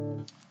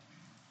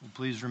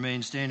Please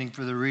remain standing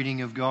for the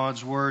reading of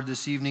God's Word.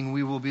 This evening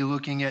we will be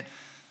looking at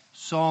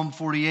Psalm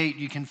 48.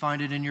 You can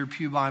find it in your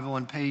Pew Bible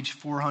on page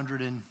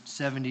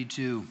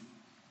 472.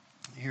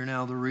 Hear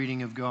now the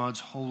reading of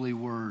God's holy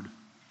Word.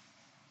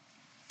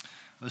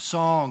 A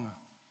psalm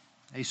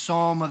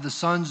of the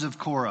sons of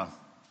Korah.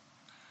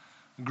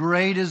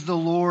 Great is the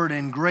Lord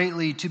and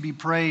greatly to be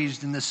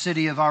praised in the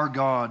city of our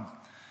God,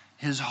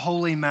 His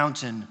holy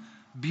mountain.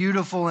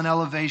 Beautiful in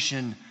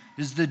elevation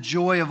is the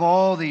joy of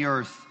all the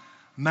earth.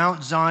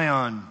 Mount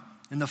Zion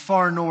in the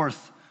far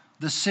north,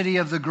 the city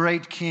of the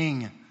great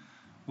King.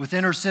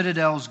 Within her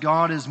citadels,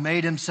 God has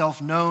made Himself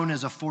known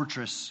as a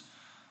fortress.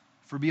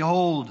 For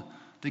behold,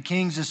 the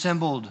kings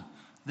assembled.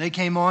 They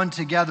came on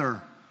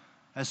together.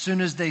 As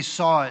soon as they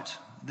saw it,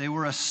 they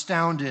were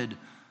astounded.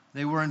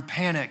 They were in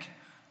panic.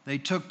 They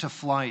took to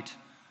flight.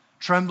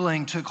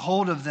 Trembling took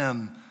hold of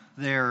them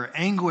there.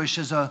 Anguish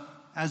as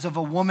of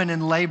a woman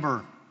in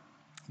labor.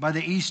 By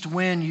the east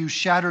wind you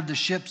shattered the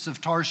ships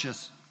of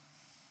Tarshish.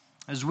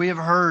 As we have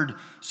heard,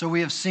 so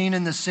we have seen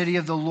in the city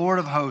of the Lord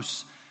of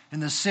hosts, in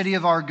the city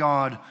of our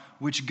God,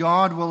 which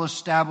God will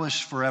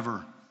establish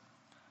forever.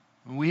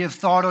 And we have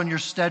thought on your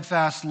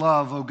steadfast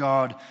love, O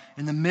God,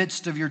 in the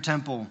midst of your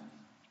temple.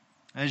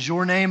 As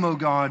your name, O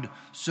God,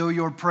 so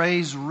your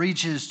praise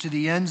reaches to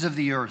the ends of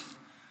the earth.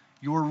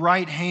 Your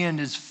right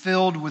hand is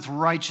filled with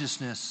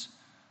righteousness.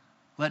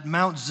 Let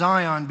Mount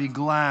Zion be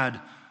glad.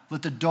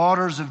 Let the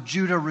daughters of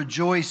Judah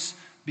rejoice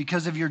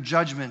because of your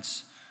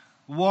judgments.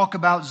 Walk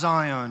about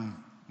Zion,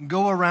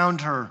 go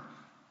around her,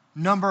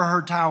 number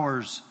her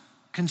towers,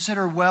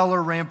 consider well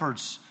her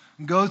ramparts,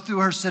 go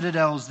through her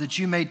citadels, that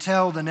you may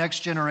tell the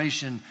next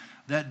generation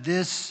that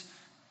this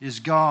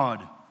is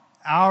God,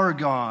 our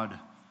God,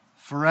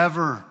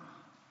 forever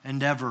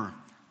and ever.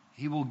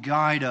 He will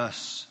guide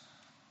us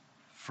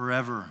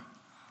forever.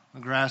 The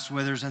grass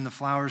withers and the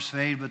flowers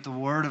fade, but the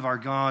word of our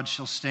God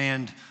shall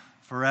stand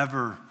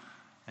forever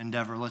and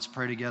ever. Let's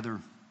pray together.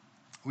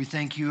 We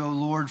thank you, O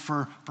Lord,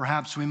 for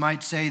perhaps we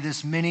might say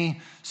this mini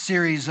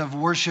series of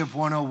Worship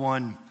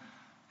 101.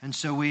 And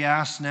so we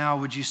ask now,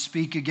 would you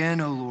speak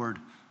again, O Lord,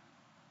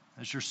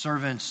 as your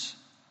servants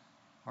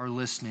are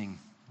listening.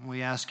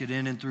 We ask it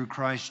in and through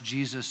Christ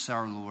Jesus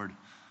our Lord.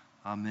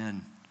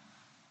 Amen.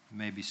 You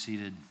may be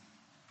seated.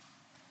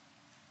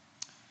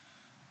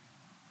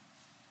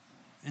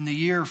 In the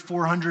year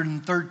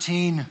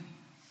 413,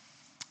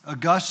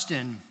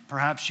 Augustine,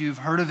 perhaps you've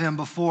heard of him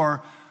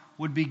before,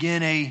 would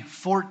begin a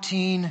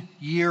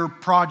 14-year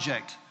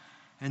project,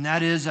 and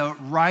that is a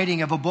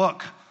writing of a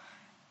book.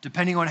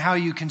 Depending on how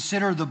you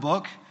consider the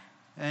book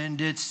and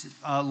its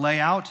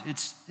layout,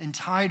 it's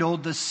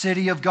entitled The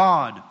City of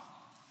God,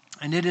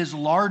 and it is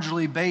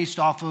largely based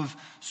off of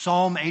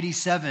Psalm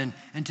 87,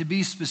 and to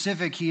be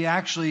specific, he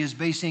actually is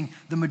basing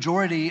the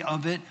majority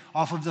of it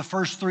off of the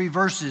first three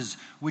verses,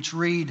 which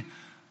read,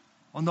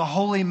 "On the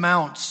holy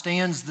mount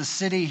stands the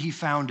city he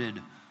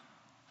founded.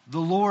 The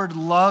Lord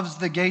loves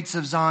the gates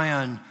of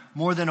Zion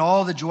more than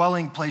all the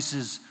dwelling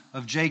places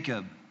of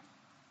Jacob.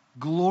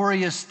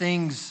 Glorious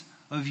things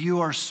of you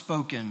are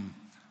spoken,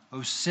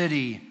 O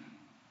city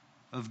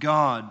of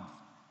God."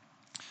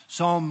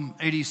 Psalm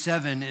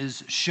 87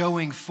 is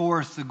showing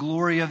forth the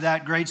glory of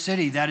that great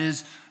city, that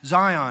is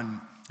Zion.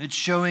 It's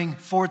showing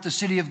forth the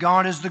city of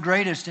God as the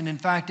greatest. And in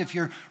fact, if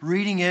you're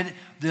reading it,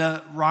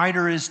 the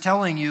writer is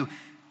telling you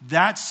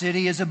that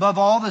city is above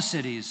all the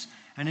cities.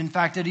 And in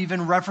fact, it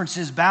even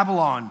references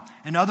Babylon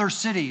and other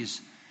cities.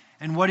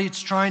 And what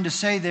it's trying to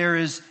say there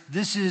is,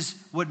 this is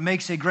what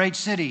makes a great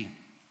city.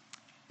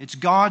 It's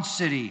God's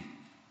city.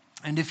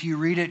 And if you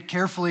read it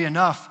carefully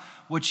enough,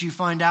 what you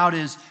find out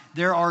is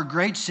there are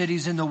great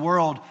cities in the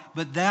world,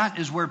 but that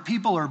is where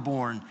people are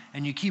born.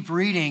 And you keep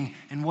reading,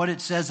 and what it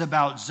says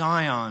about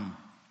Zion,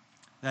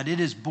 that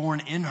it is born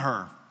in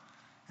her.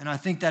 And I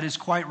think that is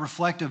quite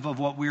reflective of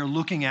what we are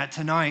looking at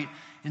tonight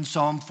in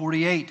Psalm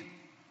 48.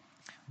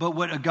 But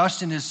what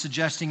Augustine is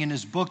suggesting in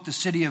his book, The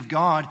City of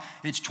God,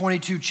 it's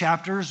 22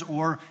 chapters,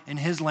 or in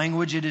his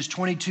language, it is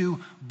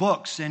 22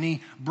 books. And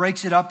he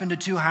breaks it up into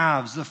two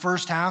halves. The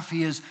first half,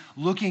 he is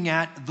looking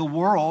at the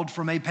world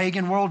from a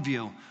pagan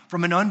worldview,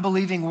 from an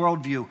unbelieving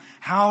worldview.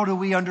 How do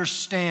we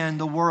understand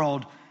the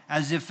world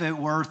as if it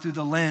were through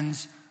the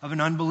lens of an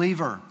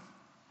unbeliever?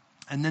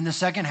 And then the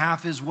second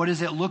half is, what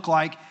does it look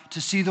like to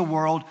see the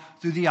world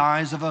through the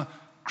eyes of a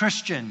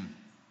Christian?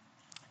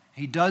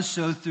 He does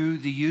so through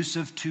the use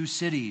of two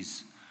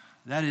cities.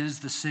 That is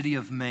the city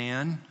of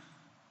man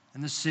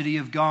and the city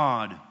of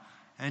God.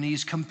 And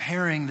he's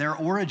comparing their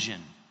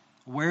origin.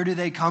 Where do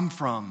they come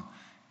from?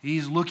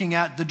 He's looking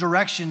at the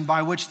direction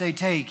by which they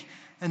take.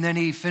 And then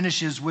he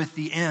finishes with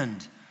the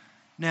end.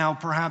 Now,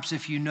 perhaps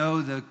if you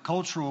know the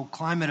cultural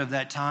climate of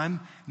that time,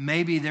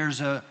 maybe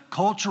there's a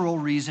cultural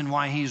reason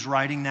why he's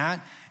writing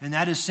that. And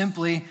that is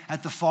simply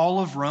at the fall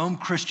of Rome,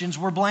 Christians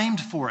were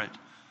blamed for it.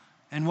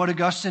 And what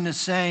Augustine is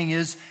saying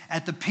is,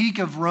 at the peak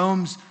of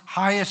Rome's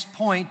highest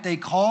point, they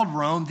called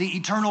Rome the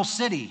eternal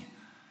city.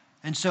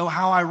 And so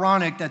how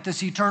ironic that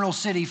this eternal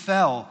city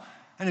fell.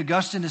 And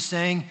Augustine is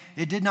saying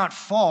it did not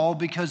fall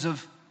because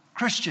of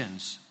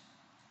Christians.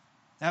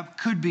 That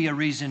could be a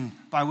reason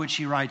by which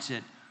he writes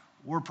it.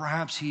 Or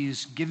perhaps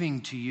he's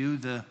giving to you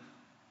the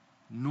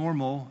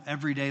normal,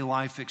 everyday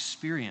life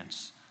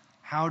experience.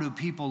 How do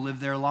people live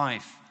their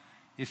life?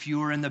 If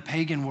you are in the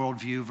pagan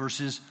worldview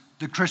versus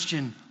the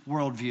Christian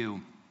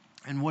worldview.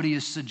 And what he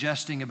is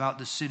suggesting about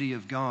the city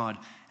of God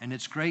and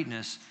its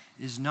greatness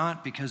is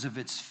not because of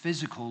its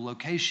physical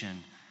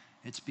location.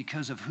 It's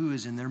because of who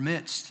is in their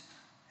midst,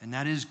 and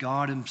that is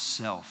God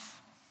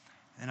himself.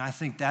 And I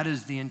think that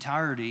is the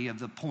entirety of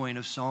the point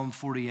of Psalm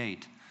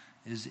 48,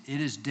 is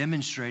it is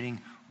demonstrating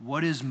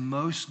what is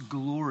most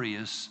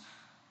glorious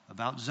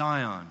about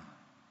Zion.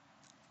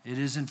 It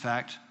is, in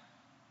fact,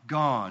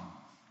 God.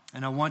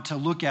 And I want to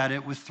look at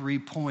it with 3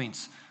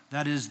 points.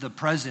 That is the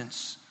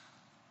presence,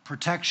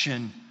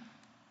 protection,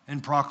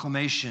 and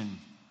proclamation.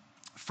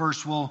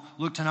 First, we'll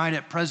look tonight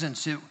at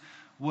presence. It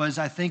was,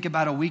 I think,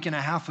 about a week and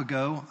a half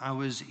ago, I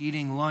was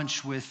eating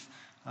lunch with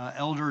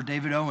Elder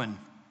David Owen,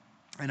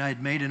 and I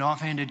had made an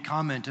offhanded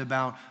comment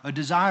about a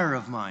desire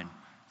of mine.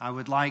 I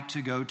would like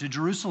to go to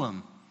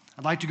Jerusalem.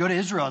 I'd like to go to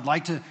Israel. I'd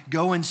like to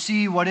go and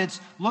see what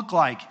it's looked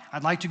like.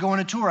 I'd like to go on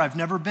a tour. I've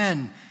never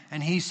been.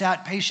 And he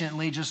sat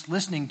patiently just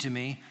listening to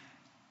me.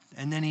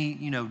 And then he,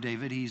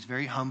 David, he's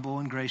very humble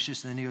and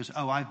gracious. And then he goes,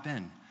 "Oh, I've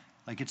been.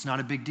 Like, it's not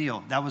a big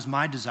deal. That was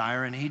my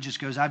desire." And he just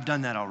goes, "I've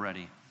done that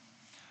already."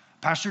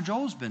 Pastor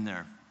Joel's been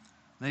there.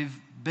 They've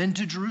been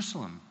to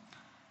Jerusalem.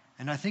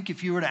 And I think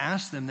if you were to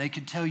ask them, they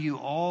could tell you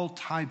all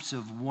types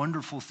of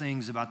wonderful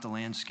things about the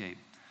landscape.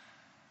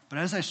 But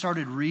as I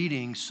started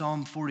reading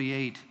Psalm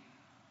 48,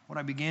 what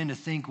I began to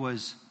think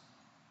was,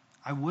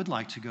 I would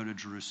like to go to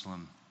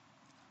Jerusalem,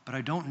 but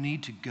I don't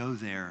need to go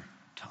there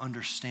to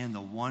understand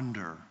the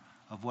wonder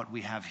of what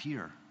we have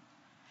here.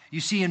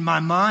 You see, in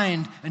my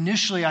mind,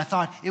 initially I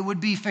thought it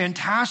would be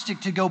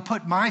fantastic to go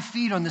put my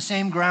feet on the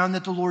same ground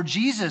that the Lord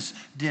Jesus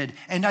did.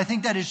 And I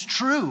think that is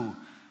true.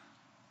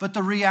 But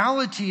the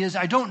reality is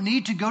I don't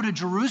need to go to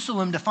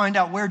Jerusalem to find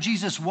out where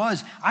Jesus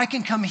was. I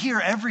can come here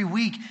every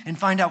week and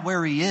find out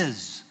where he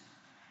is.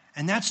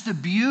 And that's the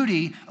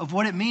beauty of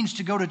what it means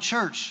to go to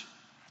church.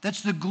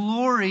 That's the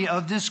glory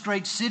of this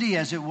great city,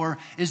 as it were,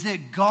 is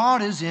that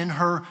God is in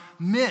her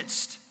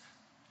midst.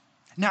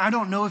 Now, I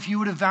don't know if you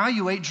would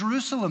evaluate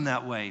Jerusalem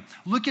that way.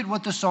 Look at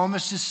what the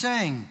psalmist is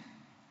saying.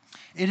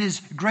 It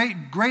is great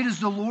is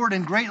the Lord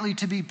and greatly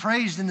to be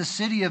praised in the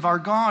city of our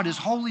God, his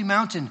holy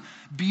mountain,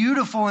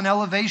 beautiful in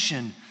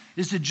elevation,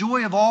 is the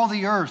joy of all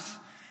the earth.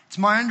 It's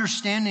my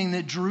understanding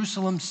that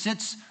Jerusalem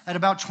sits at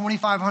about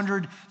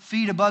 2,500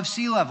 feet above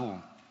sea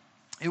level.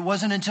 It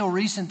wasn't until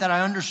recent that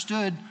I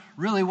understood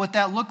really what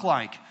that looked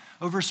like.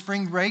 Over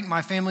spring break,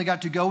 my family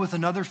got to go with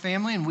another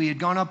family, and we had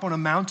gone up on a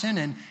mountain,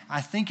 and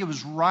I think it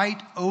was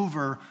right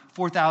over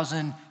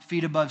 4,000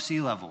 feet above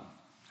sea level.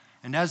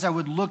 And as I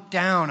would look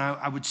down,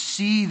 I would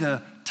see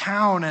the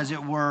town, as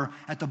it were,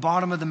 at the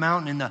bottom of the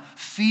mountain in the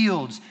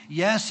fields.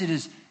 Yes,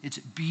 it's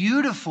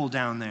beautiful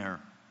down there.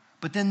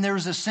 But then there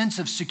was a sense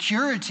of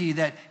security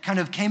that kind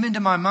of came into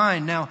my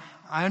mind. Now,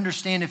 I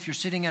understand if you're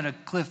sitting at a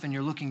cliff and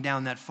you're looking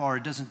down that far,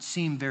 it doesn't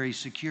seem very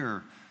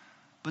secure.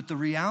 But the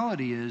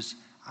reality is,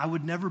 I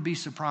would never be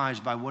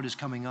surprised by what is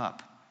coming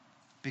up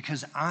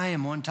because I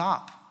am on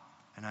top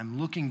and I'm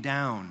looking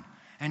down.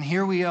 And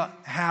here we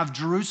have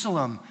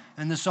Jerusalem,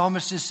 and the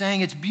psalmist is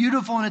saying it's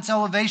beautiful in its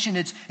elevation.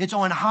 It's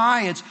on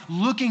high. It's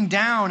looking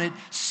down. It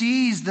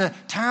sees the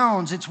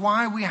towns. It's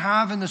why we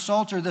have in the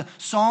Psalter the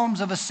Psalms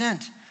of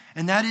Ascent.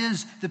 And that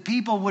is, the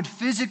people would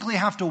physically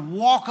have to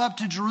walk up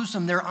to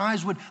Jerusalem. Their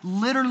eyes would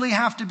literally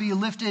have to be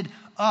lifted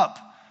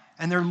up.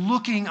 And they're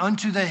looking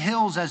unto the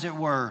hills, as it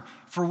were,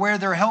 for where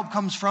their help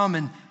comes from,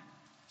 and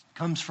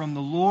comes from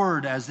the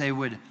Lord, as they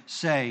would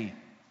say.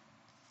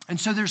 And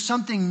so there's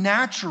something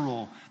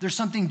natural, there's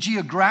something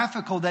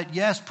geographical that,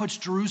 yes, puts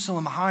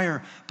Jerusalem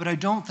higher, but I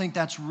don't think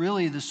that's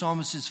really the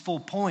psalmist's full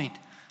point.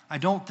 I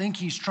don't think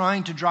he's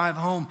trying to drive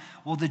home,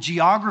 well, the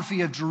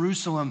geography of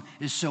Jerusalem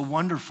is so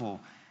wonderful.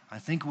 I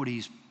think what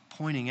he's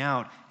pointing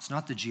out, it's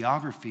not the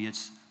geography,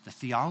 it's the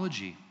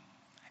theology.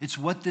 It's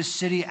what this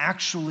city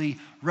actually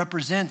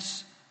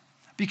represents.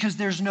 Because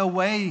there's no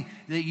way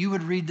that you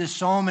would read this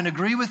psalm and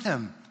agree with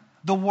him.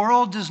 The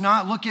world does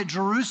not look at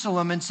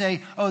Jerusalem and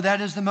say, "Oh,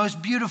 that is the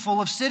most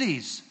beautiful of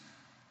cities,"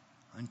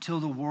 until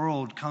the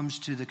world comes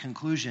to the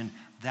conclusion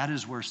that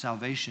is where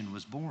salvation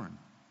was born.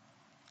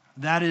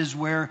 That is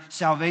where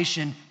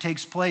salvation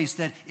takes place,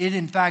 that it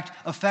in fact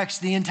affects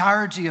the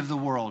entirety of the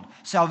world.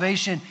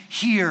 Salvation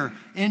here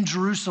in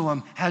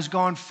Jerusalem has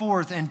gone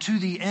forth and to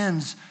the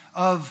ends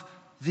of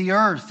the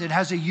earth. It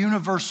has a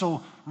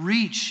universal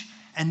reach.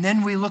 And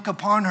then we look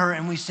upon her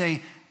and we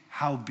say,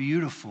 how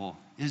beautiful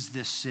is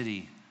this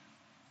city?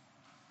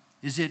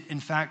 Is it in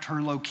fact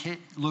her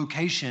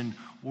location,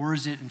 or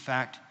is it in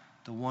fact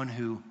the one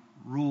who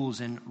rules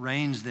and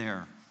reigns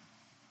there?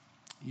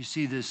 You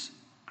see, this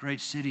great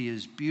city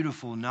is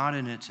beautiful not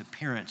in its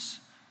appearance,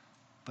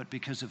 but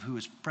because of who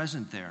is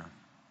present there.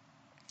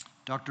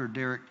 Dr.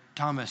 Derek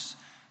Thomas,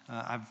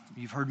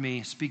 you've heard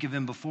me speak of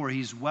him before.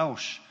 He's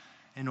Welsh.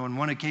 And on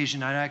one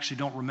occasion, I actually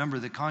don't remember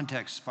the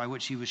context by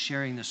which he was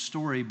sharing this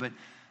story, but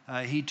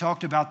he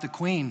talked about the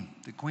Queen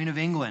of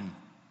England,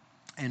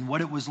 and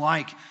what it was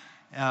like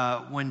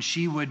when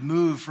she would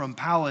move from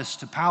palace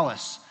to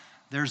palace.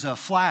 There's a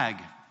flag.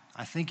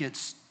 I think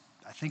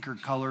her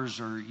colors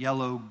are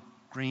yellow,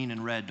 green,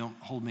 and red. Don't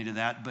hold me to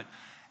that. But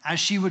as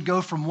she would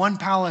go from one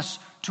palace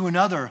to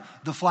another,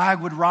 the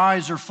flag would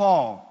rise or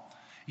fall.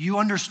 You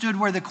understood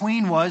where the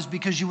queen was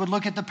because you would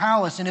look at the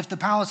palace, and if the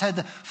palace had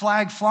the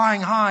flag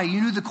flying high,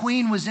 you knew the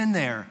queen was in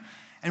there.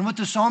 And what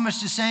the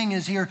psalmist is saying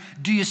is here,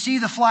 do you see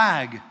the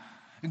flag?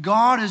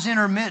 God is in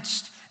her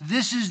midst.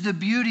 This is the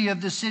beauty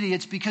of the city.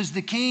 It's because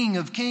the King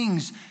of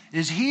Kings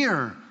is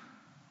here.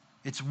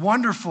 It's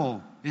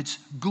wonderful. It's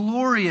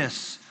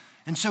glorious.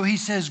 And so he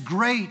says,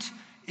 great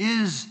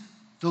is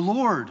the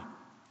Lord.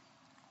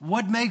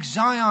 What makes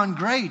Zion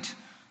great?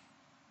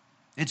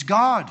 It's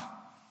God.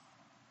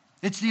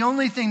 It's the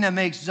only thing that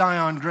makes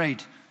Zion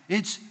great.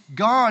 It's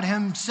God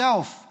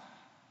himself.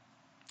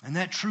 And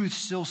that truth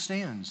still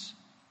stands.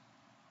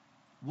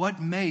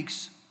 What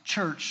makes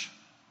church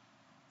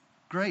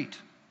great?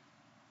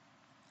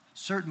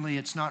 Certainly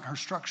it's not her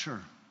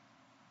structure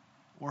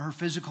or her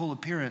physical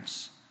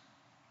appearance.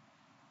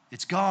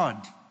 It's God.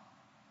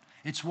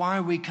 It's why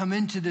we come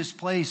into this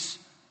place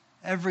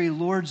every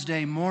Lord's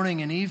Day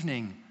morning and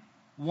evening,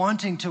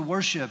 wanting to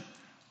worship,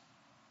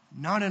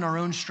 not in our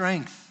own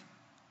strength.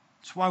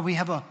 It's why we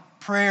have a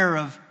prayer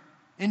of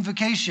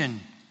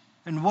invocation.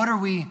 And what are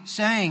we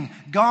saying?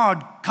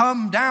 God,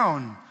 come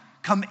down.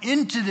 Come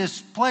into this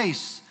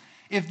place.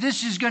 If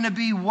this is going to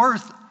be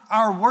worth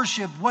our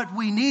worship, what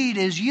we need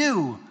is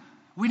you.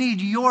 We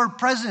need your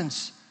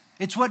presence.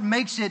 It's what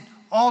makes it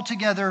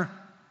altogether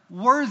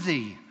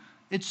worthy.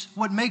 It's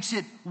what makes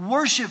it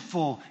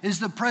worshipful, is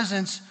the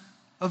presence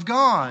of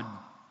God.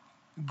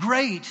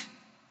 Great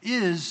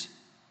is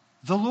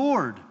the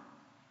Lord.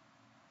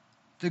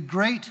 The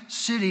great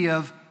city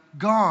of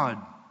God.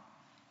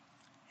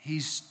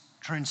 He's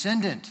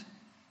transcendent.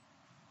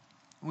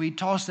 We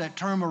toss that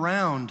term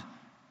around,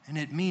 and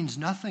it means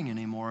nothing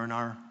anymore in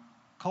our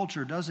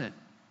culture, does it?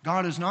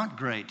 God is not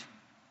great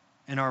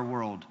in our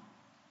world.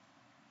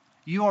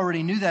 You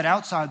already knew that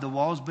outside the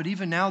walls, but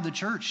even now the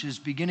church is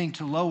beginning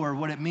to lower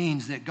what it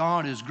means that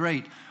God is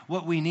great.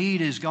 What we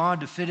need is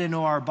God to fit into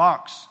our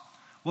box.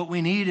 What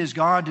we need is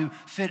God to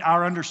fit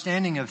our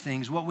understanding of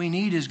things. What we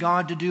need is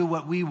God to do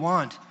what we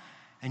want.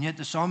 And yet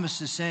the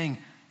psalmist is saying,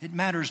 it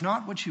matters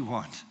not what you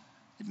want.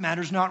 It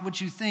matters not what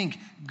you think.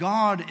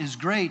 God is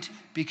great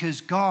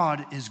because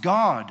God is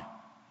God.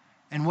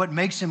 And what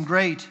makes him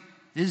great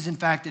is, in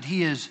fact, that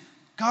he is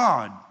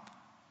God.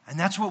 And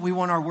that's what we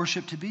want our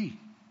worship to be.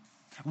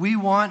 We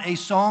want a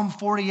Psalm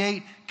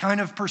 48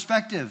 kind of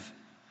perspective.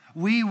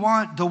 We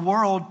want the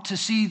world to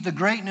see the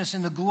greatness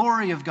and the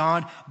glory of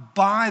God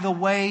by the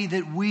way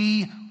that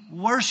we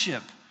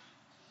worship.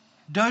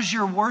 Does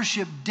your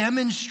worship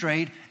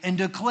demonstrate and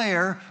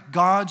declare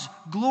God's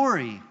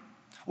glory?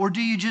 Or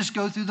do you just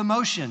go through the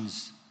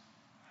motions?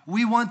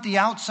 We want the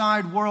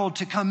outside world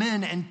to come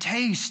in and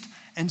taste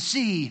and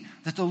see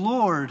that the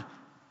Lord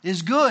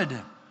is good.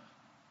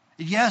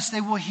 Yes,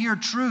 they will hear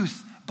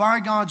truth by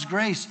God's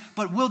grace,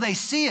 but will they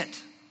see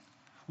it?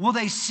 Will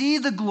they see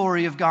the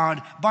glory of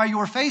God by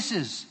your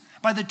faces,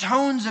 by the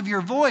tones of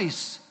your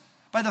voice,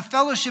 by the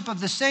fellowship of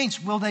the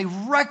saints? Will they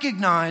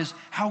recognize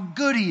how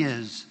good he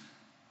is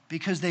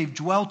because they've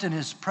dwelt in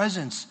his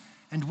presence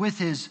and with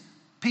his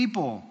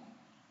people?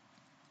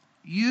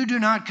 You do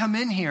not come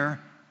in here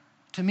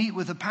to meet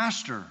with a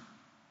pastor.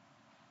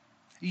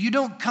 You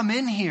don't come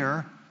in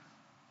here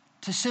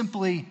to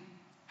simply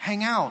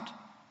hang out.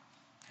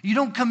 You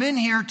don't come in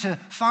here to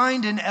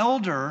find an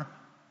elder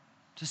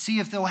to see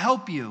if they'll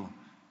help you.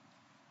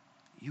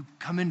 You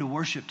come into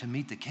worship to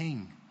meet the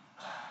King.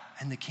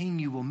 And the King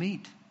you will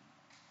meet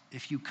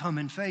if you come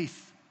in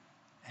faith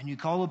and you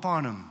call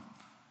upon him.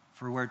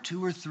 For where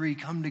two or three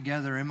come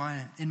together in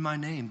my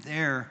name,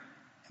 there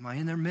am I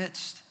in their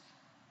midst.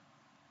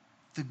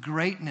 The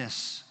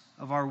greatness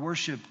of our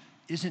worship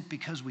isn't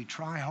because we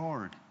try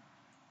hard.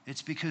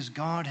 It's because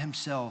God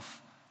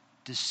himself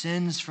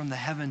descends from the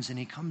heavens and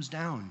he comes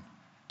down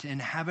to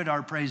inhabit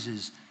our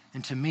praises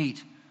and to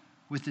meet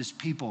with his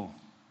people.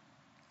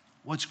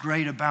 What's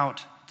great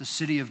about the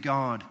city of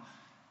God?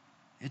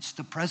 It's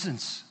the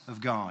presence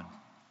of God.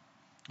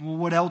 Well,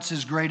 what else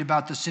is great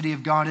about the city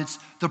of God? It's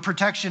the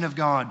protection of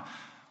God.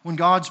 When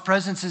God's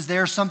presence is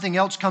there, something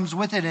else comes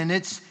with it, and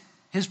it's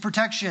his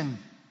protection.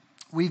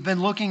 We've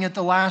been looking at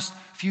the last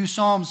few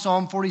Psalms,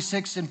 Psalm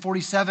 46 and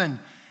 47,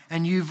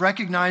 and you've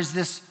recognized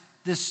this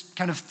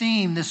kind of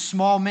theme, this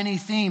small mini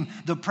theme,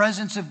 the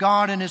presence of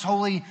God in his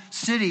holy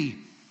city.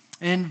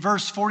 In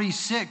verse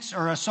 46,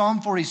 or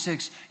Psalm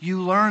 46,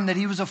 you learn that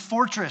he was a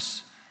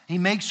fortress. He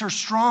makes her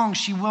strong.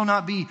 She will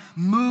not be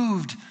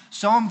moved.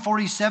 Psalm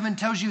 47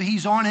 tells you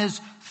he's on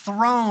his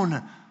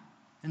throne.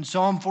 And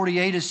Psalm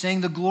 48 is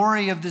saying the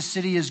glory of the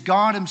city is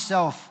God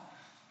himself.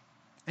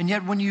 And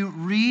yet when you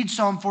read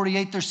Psalm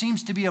 48, there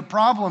seems to be a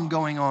problem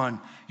going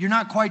on. You're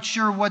not quite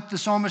sure what the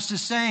psalmist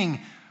is saying.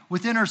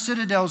 Within our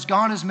citadels,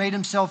 God has made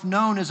himself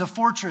known as a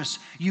fortress.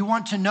 You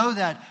want to know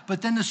that.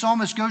 But then the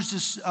psalmist goes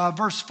to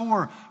verse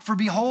 4. For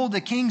behold,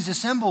 the kings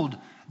assembled.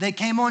 They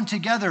came on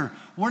together.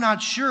 We're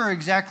not sure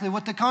exactly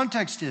what the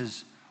context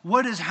is.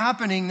 What is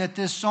happening that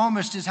this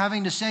psalmist is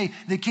having to say,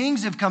 the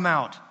kings have come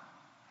out.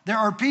 There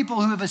are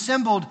people who have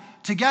assembled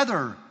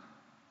together.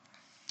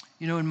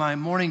 You know, in my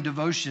morning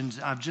devotions,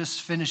 I've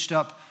just finished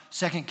up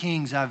 2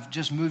 Kings. I've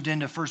just moved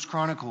into 1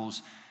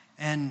 Chronicles.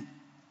 And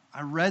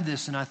I read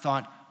this and I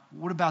thought,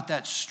 what about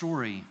that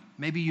story?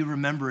 Maybe you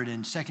remember it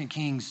in 2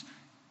 Kings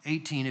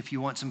 18 if you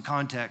want some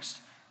context,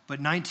 but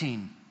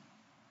 19.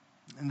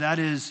 And that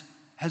is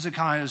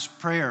Hezekiah's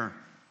prayer.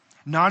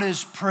 Not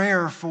his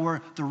prayer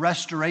for the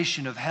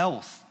restoration of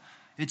health.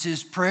 It's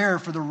his prayer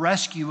for the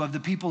rescue of the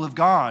people of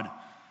God.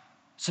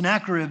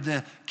 Sennacherib,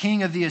 the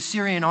king of the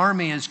Assyrian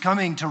army, is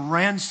coming to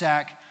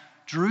ransack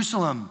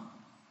Jerusalem.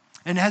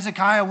 And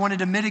Hezekiah wanted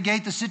to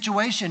mitigate the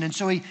situation, and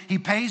so he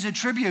pays a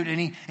tribute, and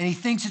he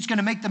thinks it's going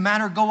to make the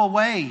matter go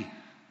away.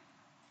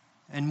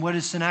 And what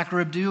does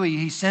Sennacherib do?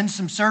 He sends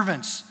some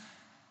servants,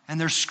 and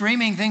they're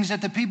screaming things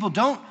at the people.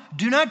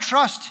 Do not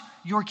trust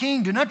your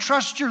king. Do not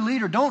trust your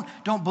leader.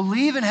 Don't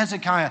believe in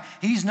Hezekiah.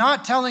 He's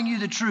not telling you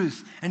the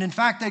truth. And in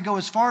fact, they go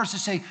as far as to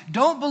say,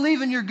 don't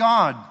believe in your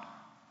God.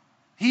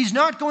 He's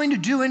not going to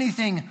do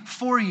anything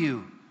for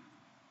you.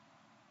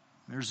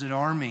 There's an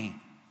army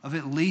of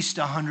at least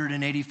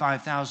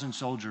 185,000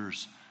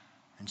 soldiers.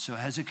 And so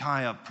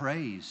Hezekiah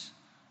prays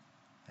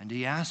and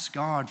he asks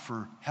God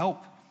for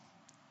help,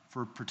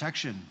 for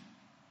protection.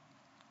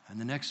 And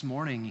the next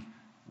morning he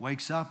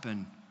wakes up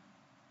and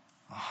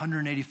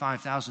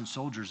 185,000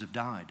 soldiers have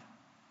died.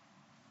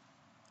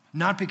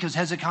 Not because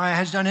Hezekiah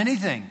has done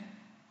anything.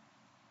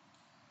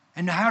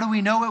 And how do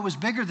we know it was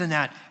bigger than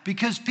that?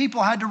 Because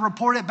people had to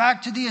report it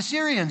back to the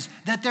Assyrians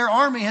that their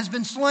army has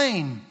been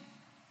slain.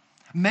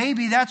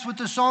 Maybe that's what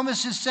the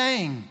psalmist is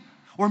saying.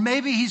 Or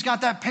maybe he's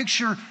got that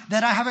picture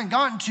that I haven't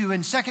gotten to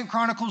in 2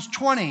 Chronicles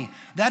 20.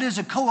 That is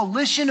a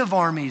coalition of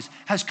armies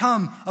has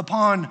come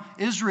upon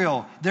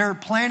Israel. They're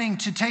planning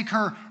to take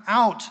her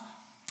out.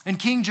 And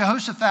King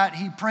Jehoshaphat,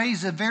 he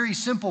prays a very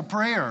simple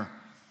prayer.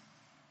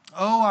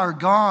 Oh, our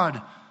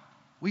God,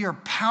 we are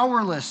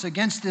powerless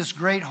against this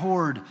great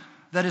horde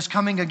that is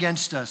coming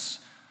against us.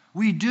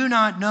 We do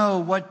not know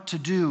what to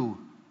do,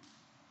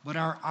 but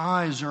our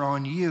eyes are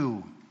on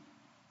you.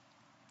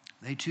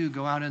 They too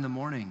go out in the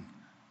morning,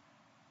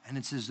 and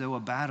it's as though a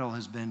battle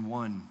has been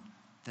won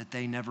that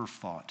they never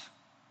fought.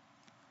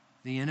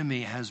 The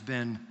enemy has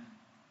been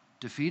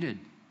defeated.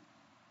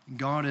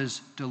 God has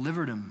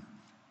delivered him.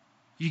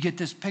 You get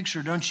this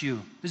picture, don't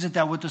you? Isn't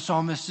that what the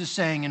psalmist is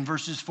saying in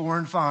verses 4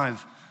 and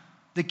 5?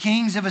 The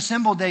kings have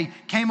assembled. They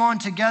came on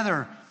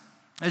together.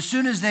 As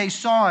soon as they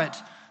saw it,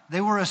 they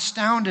were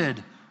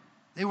astounded.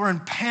 They were in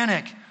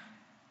panic.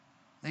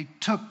 They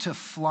took to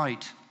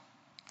flight.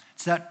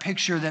 It's that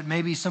picture that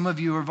maybe some of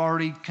you have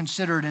already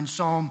considered in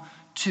Psalm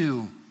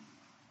 2.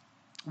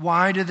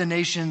 Why do the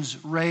nations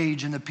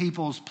rage and the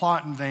peoples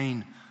plot in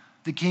vain?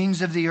 The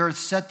kings of the earth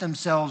set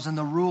themselves and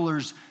the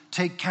rulers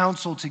take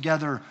counsel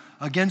together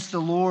against the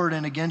Lord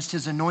and against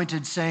his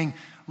anointed, saying,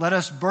 let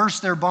us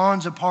burst their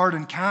bonds apart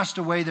and cast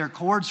away their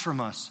cords from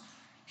us.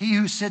 He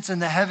who sits in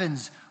the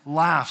heavens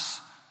laughs.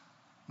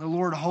 The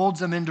Lord holds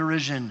them in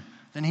derision.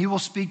 Then he will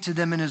speak to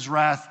them in his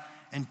wrath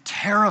and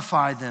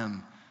terrify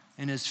them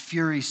in his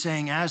fury,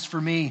 saying, as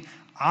for me,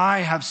 I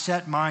have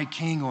set my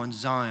king on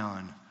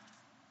Zion,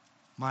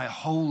 my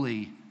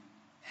holy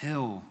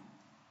hill.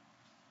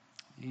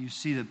 You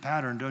see the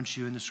pattern, don't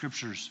you, in the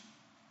scriptures?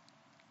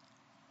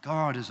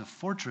 God is a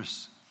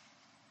fortress.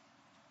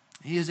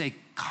 He is a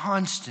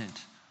constant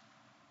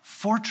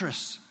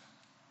fortress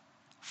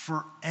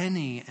for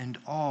any and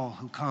all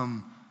who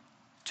come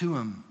to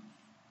him.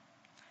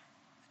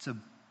 It's a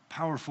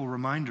powerful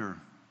reminder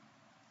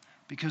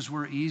because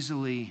we're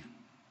easily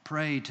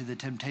prey to the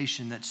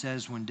temptation that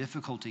says when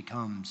difficulty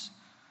comes,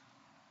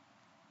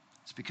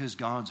 it's because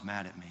God's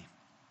mad at me.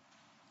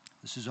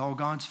 This is all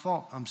God's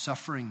fault. I'm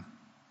suffering.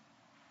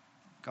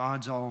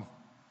 God's all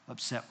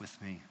upset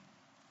with me.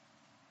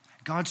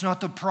 God's not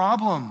the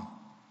problem.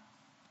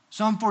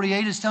 Psalm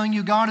 48 is telling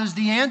you God is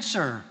the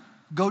answer.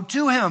 Go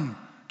to him.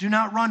 Do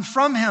not run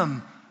from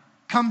him.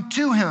 Come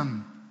to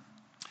him.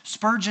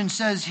 Spurgeon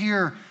says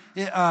here,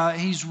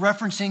 he's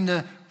referencing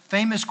the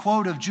famous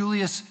quote of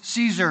Julius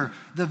Caesar,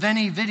 the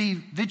Veni Vidi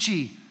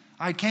Vici.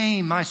 I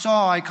came, I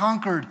saw, I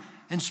conquered.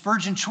 And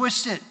Spurgeon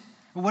twists it.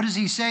 What does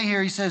he say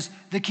here? He says,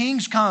 the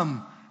kings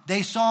come,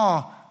 they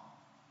saw,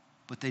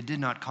 but they did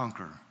not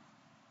conquer.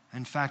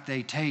 In fact,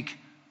 they take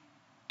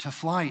to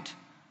flight.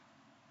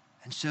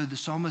 And so the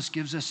psalmist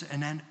gives us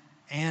an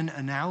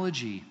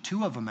analogy,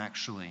 two of them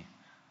actually.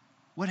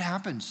 What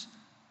happens?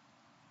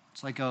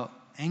 It's like an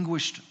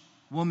anguished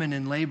woman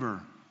in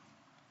labor.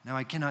 Now,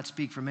 I cannot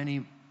speak from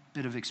any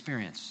bit of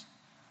experience,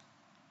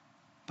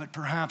 but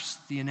perhaps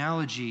the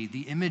analogy,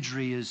 the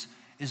imagery is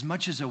as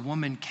much as a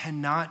woman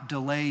cannot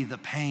delay the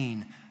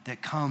pain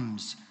that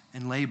comes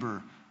in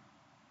labor,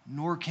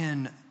 nor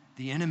can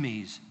the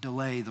enemies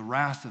delay the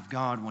wrath of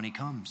God when he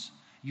comes.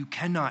 You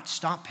cannot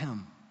stop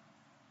him.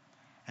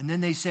 And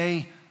then they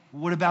say,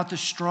 what about the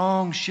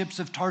strong ships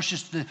of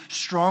Tarshish, the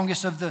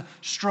strongest of the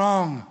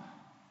strong?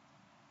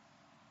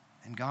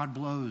 And God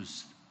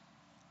blows,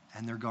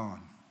 and they're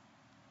gone.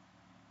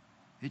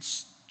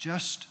 It's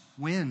just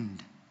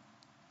wind.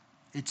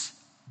 It's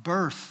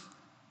birth,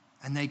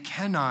 and they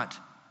cannot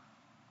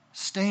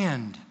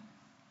stand.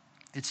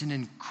 It's an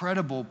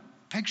incredible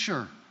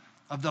picture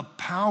of the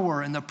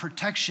power and the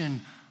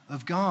protection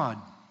of God.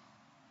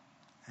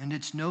 And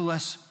it's no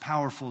less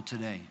powerful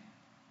today.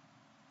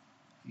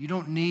 You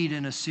don't need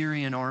an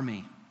Assyrian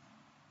army.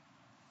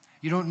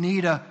 You don't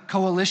need a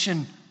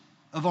coalition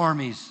of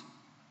armies.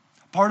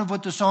 Part of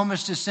what the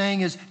psalmist is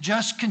saying is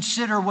just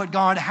consider what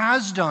God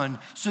has done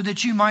so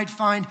that you might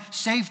find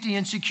safety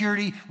and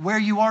security where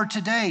you are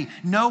today.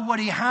 Know what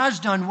he has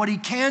done, what he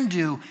can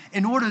do,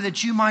 in order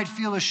that you might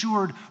feel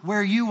assured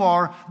where you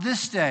are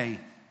this day.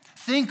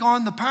 Think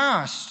on the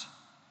past.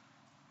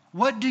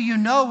 What do you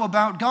know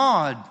about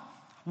God?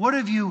 What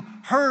have you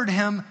heard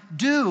him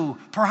do?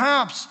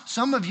 Perhaps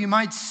some of you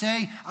might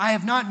say, I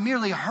have not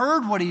merely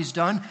heard what he's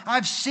done,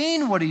 I've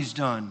seen what he's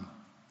done.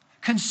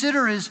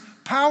 Consider his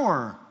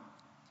power.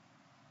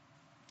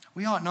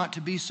 We ought not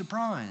to be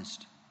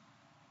surprised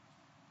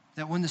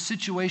that when the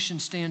situation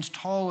stands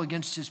tall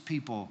against his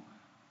people,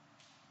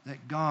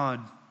 that God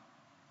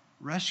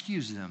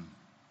rescues them.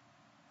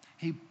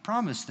 He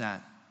promised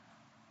that.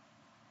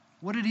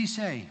 What did he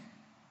say?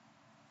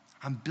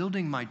 I'm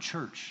building my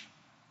church,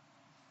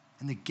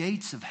 and the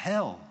gates of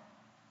hell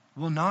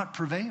will not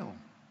prevail.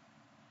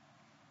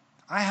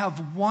 I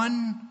have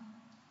one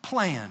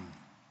plan,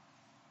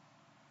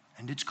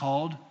 and it's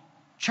called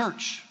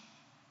church.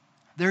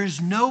 There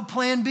is no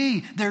plan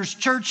B. There's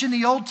church in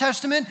the Old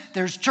Testament.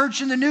 There's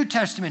church in the New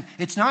Testament.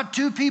 It's not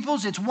two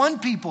peoples, it's one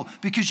people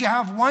because you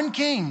have one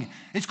king.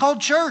 It's called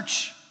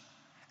church.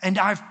 And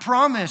I've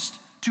promised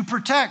to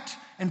protect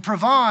and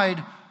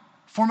provide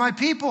for my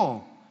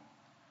people.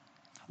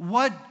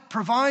 What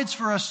provides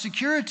for us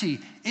security?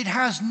 It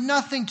has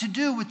nothing to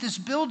do with this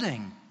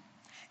building.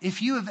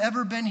 If you have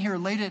ever been here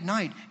late at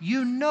night,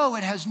 you know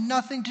it has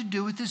nothing to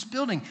do with this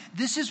building.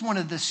 This is one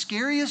of the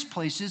scariest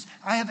places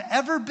I have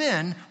ever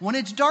been when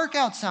it's dark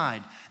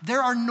outside.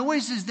 There are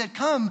noises that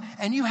come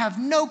and you have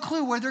no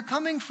clue where they're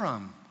coming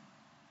from.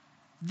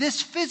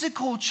 This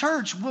physical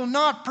church will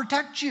not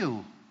protect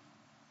you,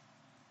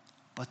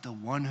 but the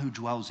one who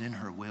dwells in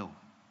her will.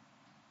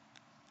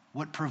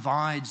 What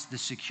provides the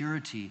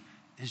security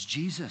is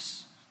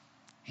Jesus.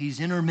 He's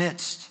in her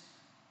midst.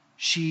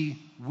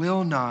 She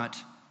will not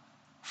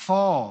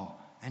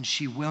fall, and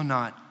she will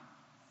not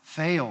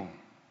fail,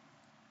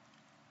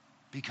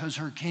 because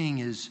her king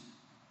is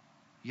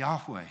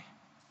Yahweh.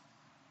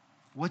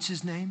 What's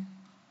his name?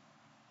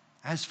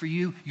 As for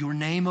you, your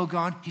name, O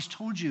God, he's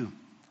told you,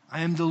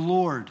 I am the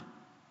Lord.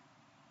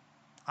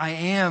 I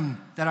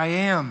am that I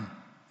am.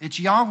 It's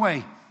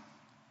Yahweh.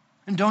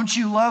 And don't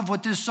you love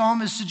what this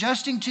psalm is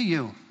suggesting to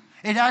you?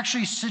 It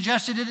actually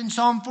suggested it in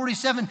Psalm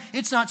 47.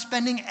 It's not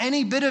spending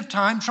any bit of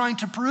time trying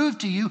to prove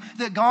to you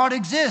that God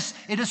exists.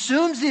 It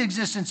assumes the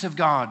existence of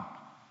God.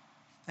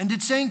 And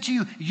it's saying to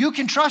you, you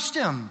can trust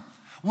him.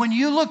 When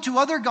you look to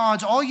other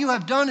gods, all you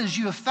have done is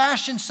you have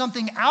fashioned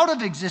something out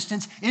of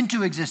existence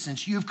into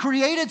existence. You've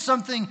created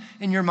something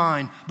in your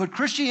mind. But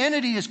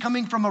Christianity is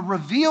coming from a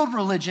revealed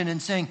religion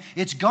and saying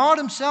it's God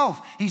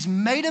himself. He's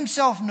made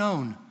himself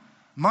known.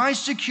 My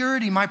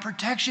security, my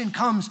protection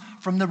comes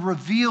from the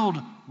revealed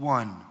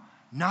one,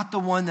 not the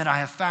one that I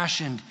have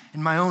fashioned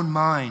in my own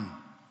mind.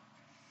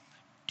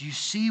 Do you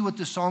see what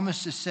the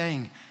psalmist is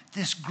saying?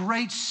 This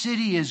great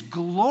city is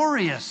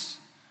glorious.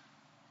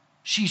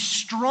 She's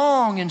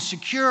strong and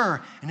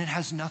secure, and it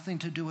has nothing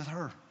to do with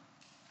her.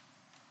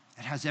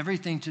 It has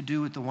everything to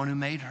do with the one who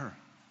made her.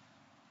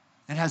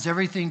 It has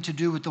everything to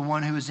do with the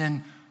one who is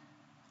in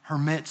her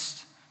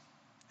midst.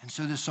 And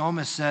so the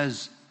psalmist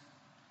says,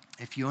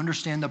 if you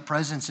understand the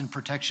presence and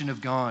protection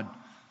of God,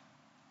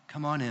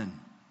 come on in.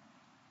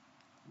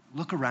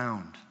 Look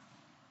around,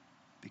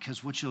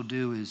 because what you'll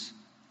do is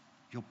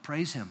you'll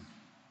praise him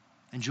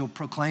and you'll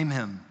proclaim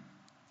him.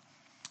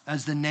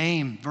 As the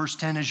name, verse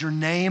 10, is your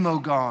name, O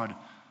God.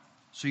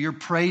 So your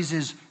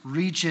praises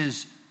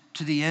reaches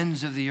to the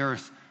ends of the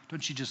earth.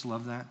 Don't you just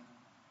love that?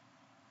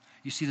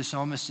 You see, the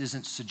psalmist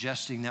isn't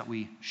suggesting that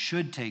we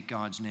should take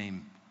God's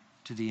name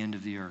to the end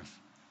of the earth.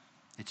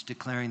 It's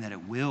declaring that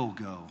it will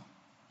go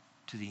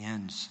to the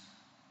ends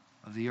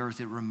of the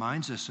earth. It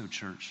reminds us,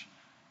 church,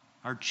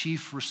 our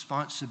chief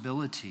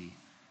responsibility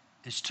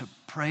is to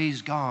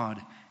praise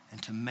God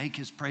and to make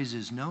his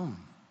praises known.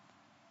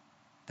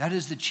 That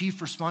is the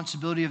chief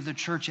responsibility of the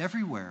church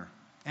everywhere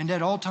and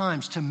at all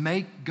times, to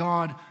make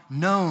God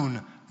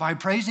known by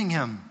praising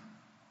him.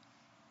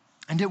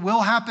 And it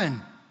will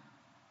happen.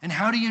 And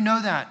how do you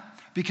know that?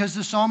 Because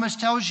the psalmist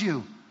tells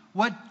you.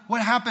 What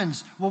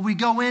happens? Well, we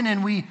go in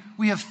and we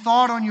have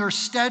thought on your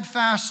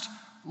steadfast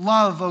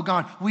love, O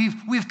God.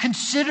 We've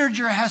considered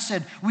your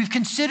hesed. We've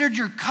considered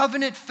your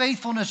covenant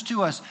faithfulness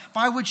to us,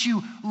 by which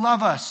you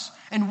love us.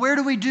 And where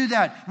do we do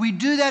that? We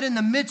do that in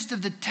the midst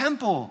of the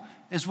temple,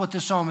 is what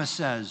the psalmist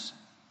says.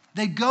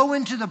 They go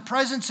into the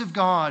presence of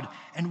God,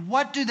 and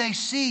what do they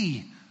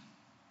see?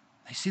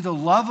 They see the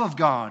love of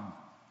God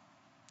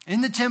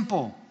in the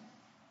temple.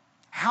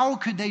 How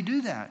could they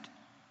do that?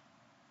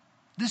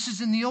 This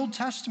is in the Old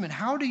Testament.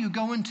 How do you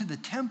go into the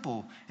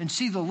temple and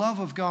see the love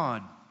of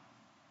God?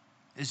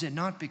 Is it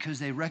not because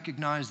they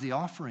recognize the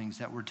offerings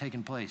that were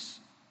taking place?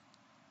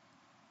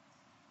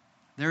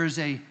 There is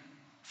a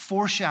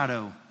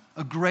foreshadow,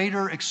 a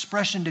greater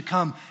expression to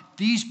come.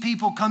 These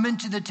people come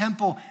into the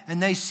temple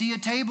and they see a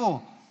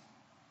table.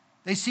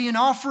 They see an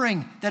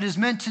offering that is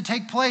meant to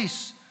take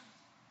place.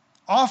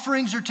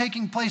 Offerings are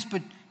taking place,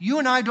 but you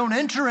and I don't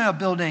enter a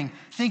building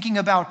thinking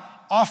about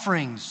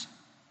offerings.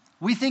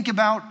 We think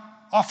about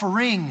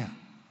offering.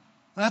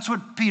 That's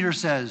what Peter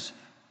says.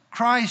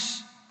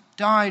 Christ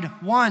died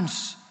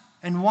once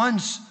and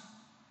once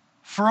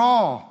for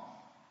all.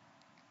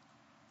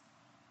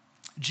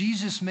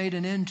 Jesus made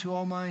an end to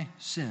all my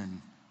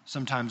sin,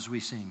 sometimes we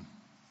sing.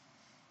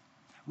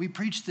 We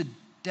preach the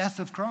death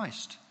of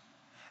Christ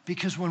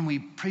because when we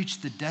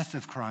preach the death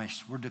of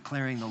Christ, we're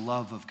declaring the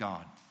love of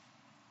God.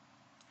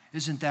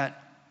 Isn't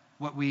that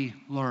what we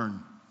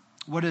learn?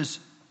 What does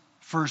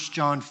 1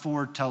 John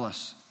 4 tell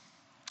us?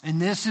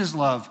 And this is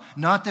love,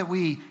 not that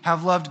we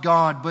have loved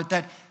God, but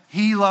that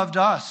He loved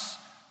us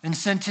and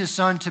sent His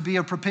Son to be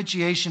a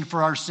propitiation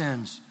for our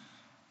sins.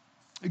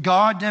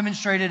 God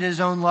demonstrated His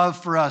own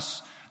love for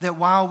us, that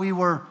while we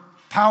were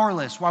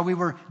powerless, while we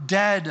were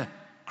dead,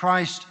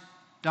 Christ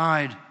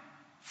died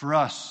for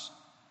us.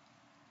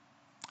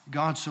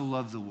 God so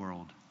loved the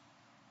world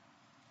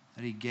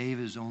that He gave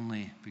His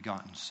only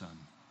begotten Son,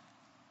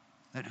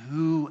 that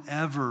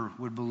whoever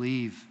would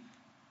believe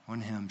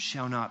on Him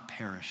shall not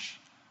perish,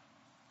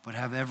 but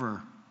have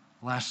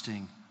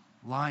everlasting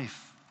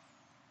life.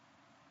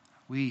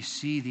 We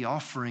see the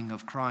offering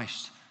of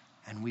Christ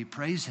and we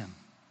praise Him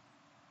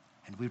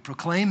and we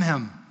proclaim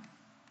Him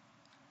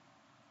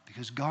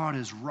because God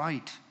is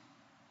right.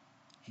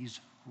 He's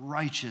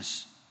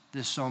righteous,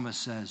 this psalmist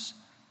says.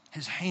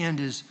 His hand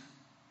is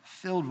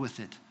filled with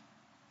it.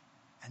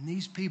 And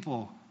these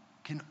people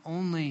can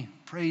only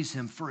praise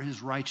Him for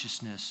His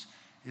righteousness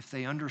if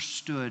they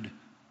understood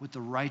what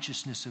the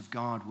righteousness of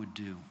God would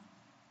do.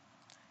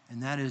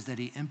 And that is that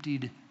He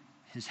emptied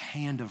His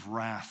hand of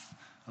wrath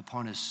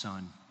upon His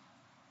Son.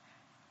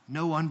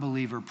 No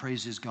unbeliever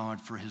praises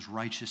God for His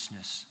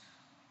righteousness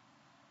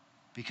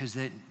because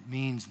that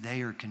means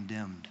they are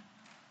condemned.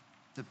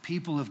 The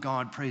people of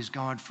God praise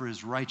God for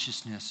His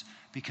righteousness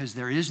because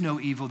there is no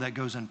evil that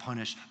goes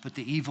unpunished, but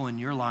the evil in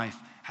your life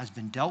has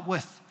been dealt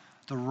with.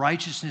 The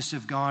righteousness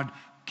of God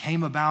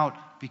came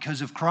about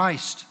because of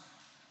Christ.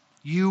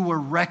 You were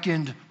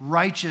reckoned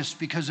righteous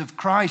because of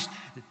Christ.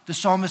 The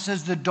psalmist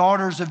says the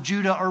daughters of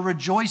Judah are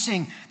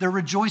rejoicing. They're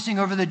rejoicing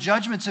over the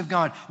judgments of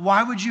God.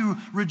 Why would you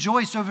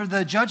rejoice over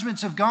the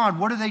judgments of God?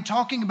 What are they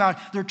talking about?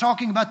 They're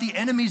talking about the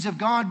enemies of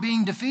God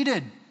being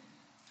defeated.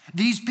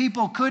 These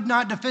people could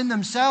not defend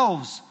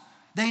themselves.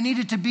 They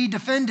needed to be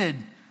defended.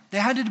 They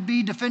had to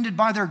be defended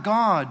by their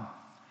God.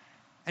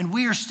 And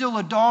we are still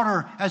a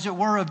daughter, as it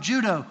were, of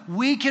Judah.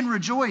 We can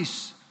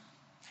rejoice.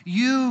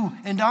 You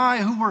and I,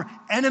 who were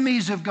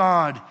enemies of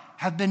God,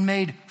 have been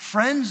made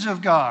friends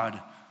of God,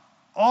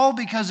 all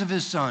because of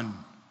His Son.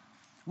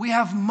 We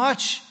have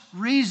much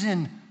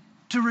reason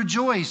to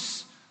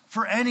rejoice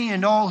for any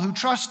and all who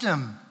trust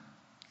Him.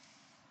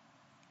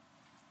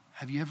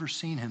 Have you ever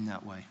seen Him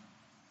that way?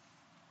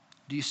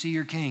 Do you see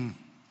your King?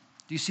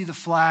 Do you see the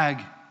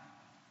flag?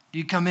 Do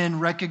you come in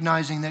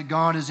recognizing that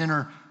God is in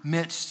our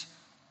midst?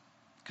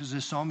 Because the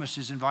psalmist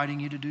is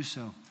inviting you to do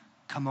so.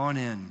 Come on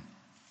in.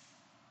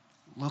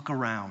 Look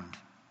around.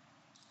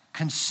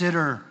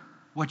 Consider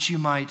what you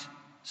might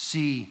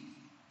see.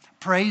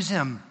 Praise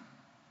Him.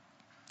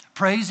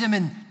 Praise Him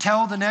and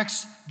tell the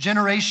next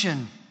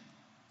generation.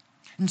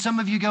 And some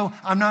of you go,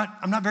 I'm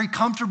not very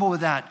comfortable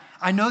with that.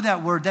 I know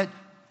that word.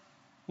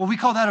 We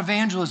call that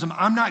evangelism.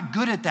 I'm not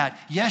good at that.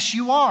 Yes,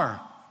 you are.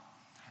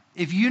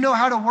 If you know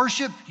how to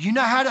worship, you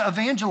know how to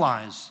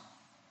evangelize.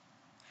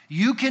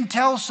 You can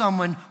tell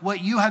someone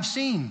what you have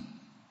seen.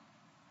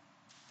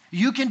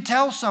 You can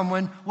tell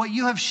someone what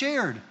you have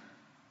shared,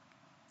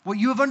 what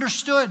you have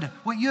understood,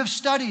 what you have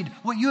studied,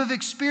 what you have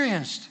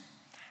experienced.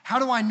 How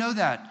do I know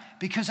that?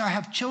 Because I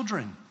have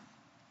children.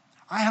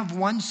 I have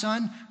one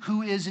son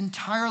who is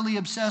entirely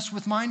obsessed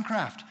with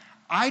Minecraft.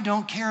 I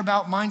don't care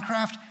about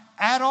Minecraft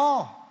at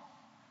all.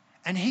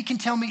 And he can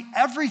tell me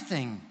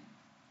everything.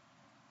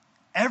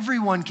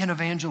 Everyone can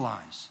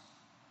evangelize.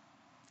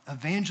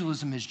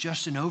 Evangelism is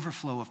just an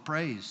overflow of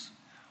praise.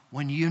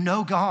 When you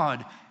know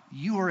God,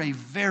 you are a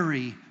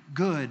very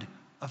good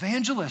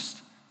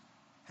evangelist.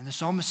 And the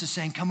psalmist is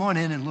saying, come on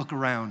in and look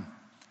around.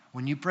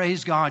 When you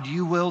praise God,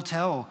 you will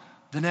tell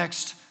the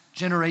next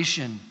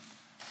generation.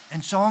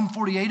 And Psalm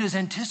 48 is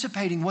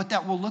anticipating what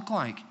that will look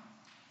like.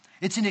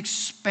 It's an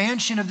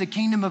expansion of the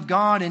kingdom of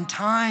God in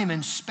time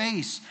and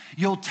space.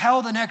 You'll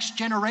tell the next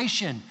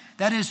generation.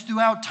 That is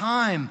throughout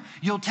time.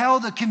 You'll tell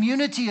the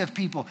community of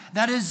people.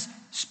 That is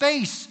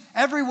space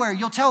everywhere.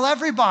 You'll tell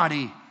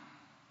everybody.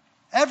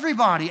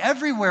 Everybody,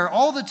 everywhere,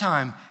 all the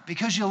time,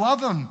 because you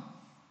love him,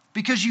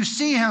 because you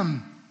see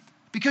him,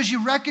 because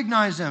you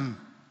recognize him.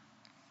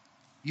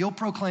 You'll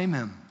proclaim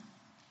him.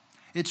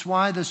 It's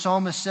why the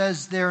psalmist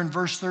says there in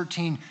verse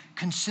 13,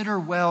 consider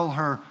well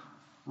her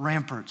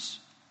ramparts.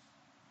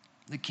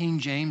 The King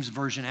James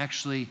Version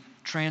actually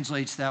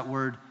translates that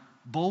word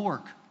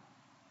bulwark.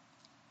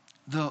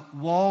 The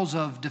walls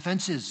of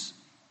defenses.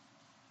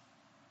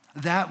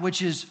 That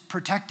which is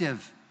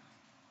protective.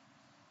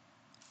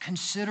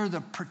 Consider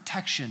the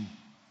protection,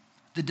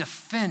 the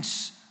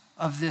defense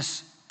of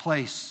this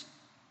place.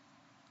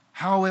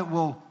 How it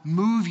will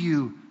move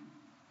you,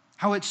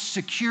 how it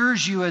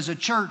secures you as a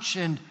church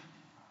and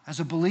as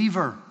a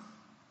believer.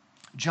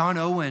 John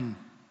Owen,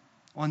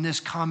 on this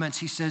comments,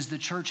 he says the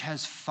church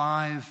has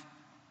 5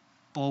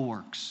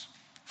 bulwarks,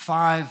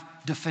 5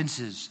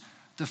 defenses.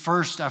 The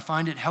first, I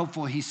find it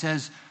helpful, he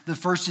says, the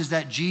first is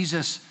that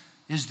Jesus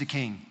is the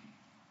King.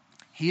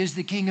 He is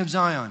the King of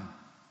Zion.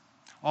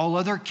 All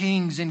other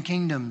kings and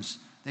kingdoms,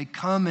 they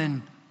come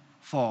and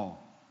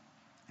fall.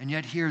 And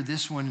yet here,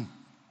 this one,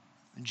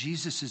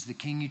 Jesus is the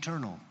King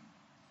eternal.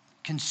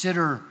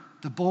 Consider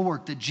the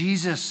bulwark that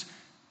Jesus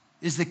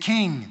is the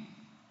King.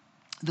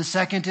 The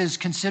second is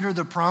consider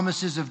the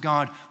promises of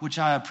God, which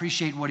I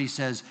appreciate what he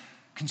says.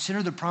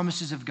 Consider the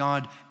promises of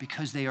God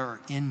because they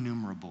are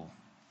innumerable.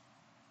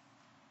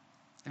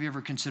 Have you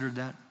ever considered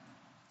that?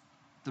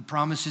 The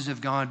promises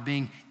of God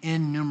being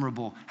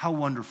innumerable. How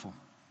wonderful.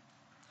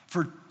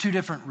 For 2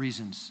 different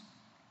reasons.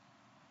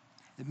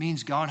 It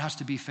means God has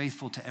to be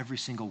faithful to every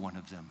single one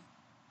of them.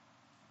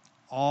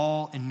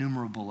 All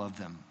innumerable of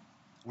them.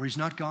 Or he's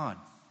not God.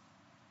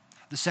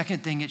 The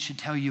second thing it should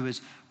tell you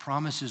is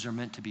promises are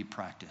meant to be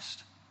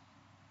practiced.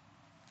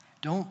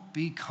 Don't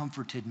be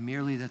comforted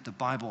merely that the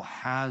Bible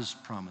has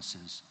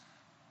promises.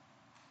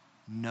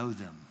 Know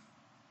them.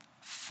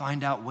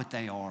 Find out what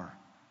they are.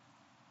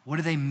 What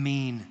do they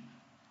mean?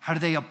 How do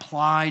they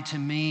apply to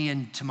me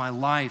and to my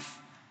life?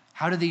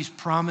 How do these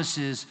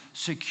promises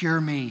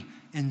secure me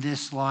in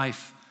this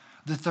life?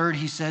 The third,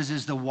 he says,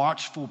 is the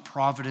watchful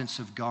providence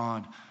of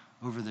God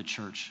over the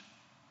church.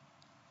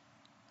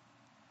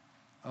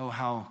 Oh,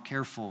 how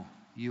careful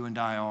you and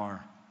I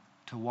are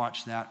to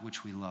watch that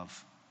which we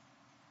love.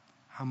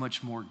 How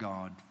much more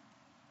God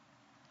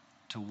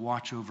to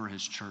watch over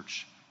his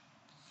church,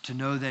 to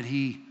know that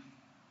he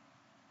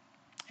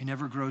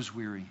never grows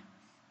weary.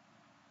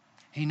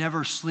 He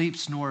never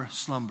sleeps nor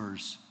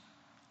slumbers.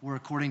 Or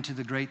according to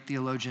the great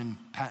theologian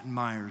Patton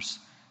Myers,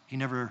 he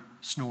never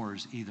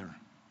snores either.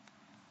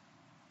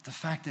 The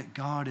fact that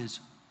God is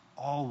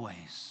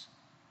always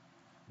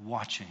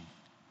watching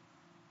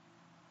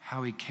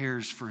how he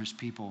cares for his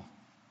people.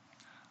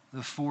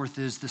 The fourth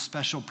is the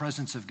special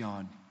presence of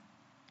God.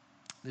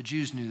 The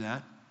Jews knew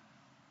that.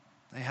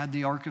 They had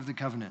the Ark of the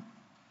Covenant.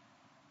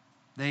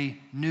 They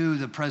knew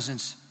the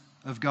presence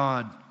of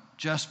God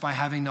just by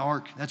having the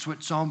Ark. That's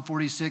what Psalm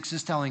 46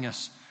 is telling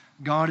us.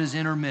 God is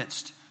in our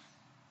midst.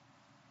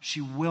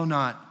 She will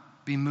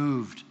not be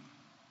moved.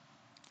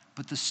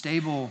 But the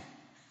stable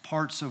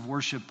parts of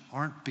worship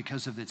aren't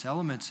because of its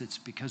elements, it's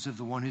because of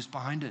the one who's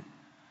behind it.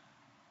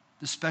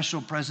 The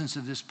special presence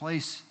of this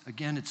place,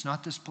 again, it's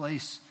not this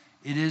place.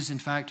 It is, in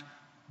fact,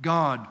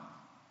 God.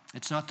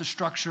 It's not the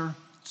structure,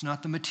 it's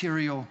not the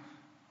material,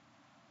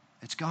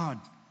 it's God.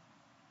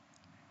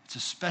 It's a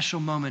special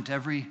moment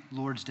every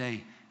Lord's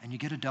Day, and you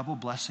get a double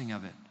blessing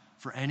of it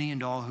for any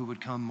and all who would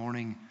come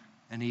morning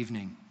and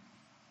evening.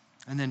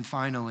 And then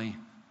finally,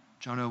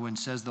 John Owen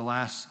says the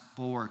last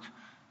bulwark,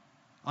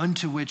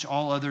 unto which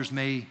all others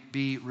may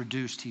be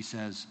reduced, he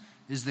says,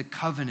 is the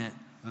covenant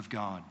of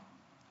God.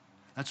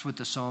 That's what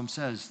the psalm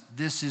says.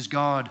 This is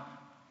God,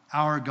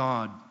 our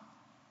God.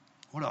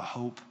 What a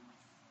hope.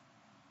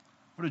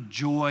 What a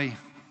joy.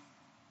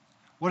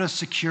 What a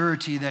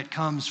security that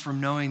comes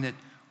from knowing that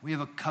we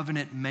have a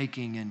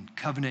covenant-making and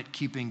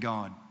covenant-keeping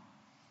God.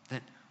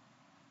 That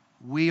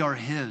we are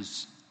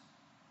his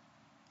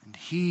and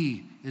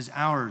he is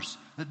ours.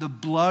 That the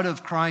blood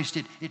of Christ,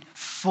 it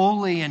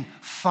fully and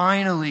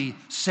finally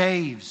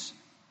saves.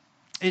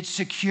 It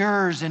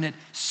secures and it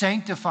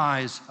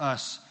sanctifies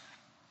us.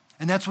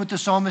 And that's what the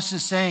psalmist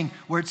is saying,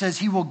 where it says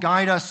he will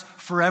guide us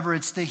forever.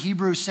 It's the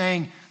Hebrew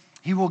saying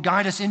he will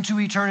guide us into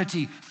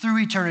eternity, through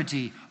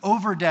eternity,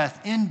 over death,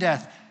 in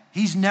death.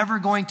 He's never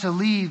going to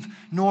leave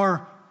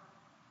nor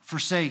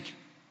forsake.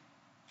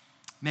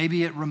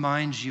 Maybe it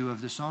reminds you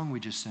of the song we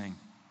just sang.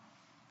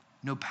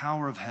 No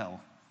power of hell,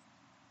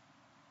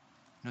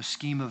 no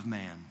scheme of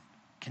man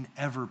can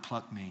ever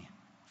pluck me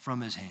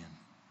from his hand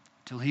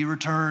till he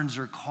returns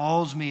or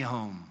calls me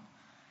home.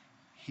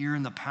 Here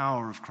in the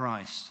power of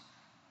Christ,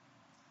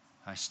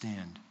 I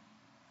stand.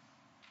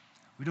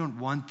 We don't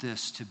want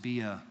this to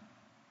be a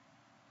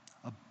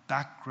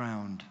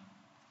background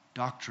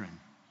doctrine,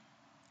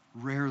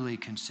 rarely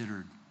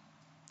considered.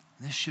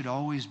 This should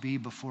always be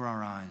before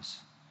our eyes.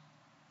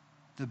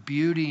 The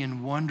beauty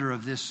and wonder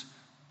of this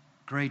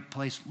great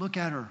place. Look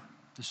at her,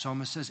 the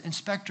psalmist says.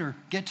 Inspect her.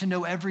 Get to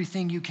know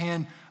everything you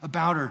can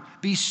about her.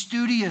 Be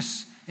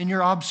studious in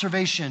your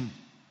observation.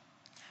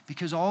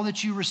 Because all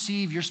that you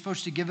receive, you're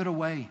supposed to give it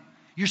away.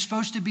 You're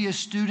supposed to be a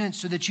student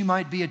so that you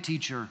might be a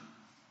teacher.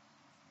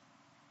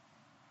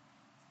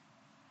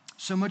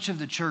 So much of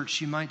the church,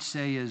 you might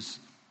say, is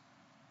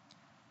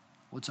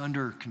what's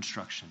under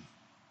construction.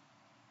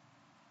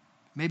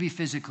 Maybe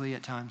physically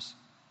at times,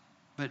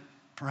 but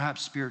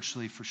perhaps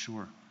spiritually for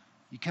sure.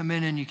 You come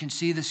in and you can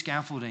see the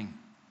scaffolding.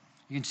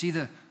 You can see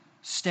the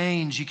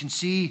stains. You can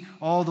see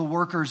all the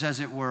workers, as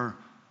it were.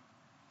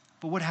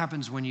 But what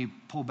happens when you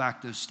pull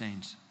back those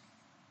stains?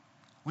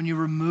 When you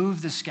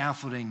remove the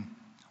scaffolding,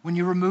 when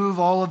you remove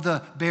all of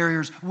the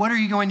barriers, what are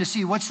you going to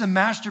see? What's the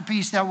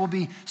masterpiece that will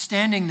be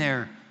standing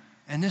there?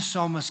 And this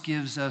psalmist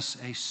gives us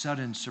a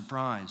sudden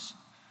surprise.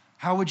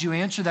 How would you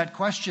answer that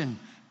question?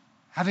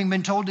 Having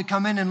been told to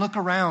come in and look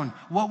around,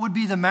 what would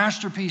be the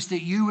masterpiece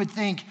that you would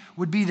think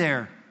would be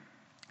there?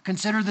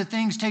 Consider the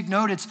things, take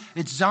note,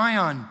 it's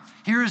Zion.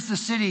 Here is the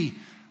city.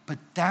 But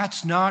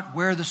that's not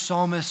where the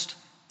psalmist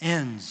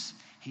ends.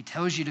 He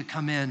tells you to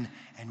come in,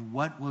 and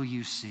what will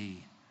you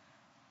see?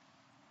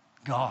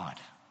 God.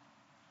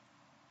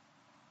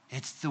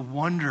 It's the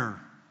wonder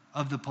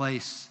of the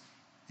place.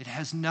 It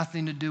has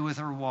nothing to do with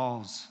her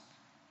walls.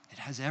 It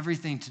has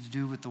everything to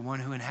do with the one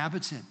who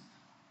inhabits it.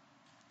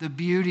 The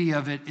beauty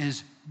of it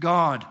is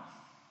God.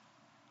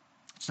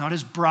 It's not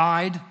his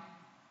bride.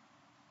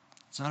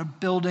 It's not a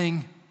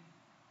building.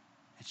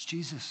 It's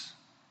Jesus.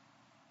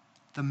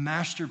 The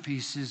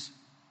masterpiece is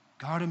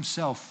God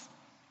himself.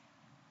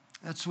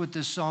 That's what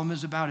this psalm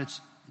is about.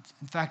 It's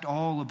in fact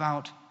all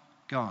about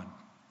God.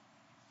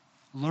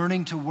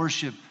 Learning to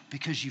worship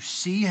because you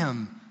see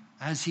him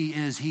as he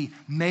is. He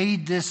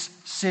made this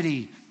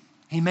city.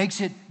 He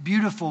makes it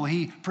beautiful.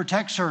 He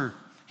protects her.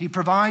 He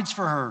provides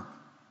for her.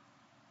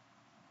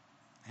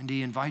 And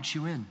he invites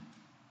you in.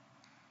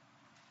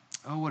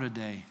 Oh, what a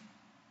day.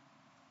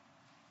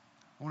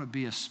 I want to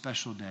be a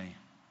special day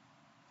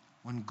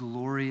when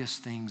glorious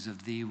things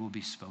of thee will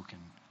be spoken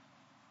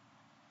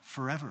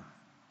forever.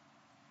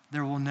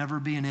 There will never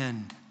be an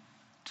end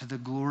to the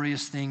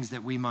glorious things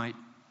that we might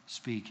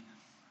speak.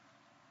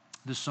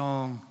 The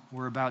song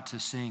we're about to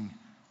sing,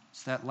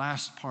 it's that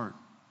last part.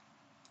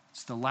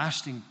 It's the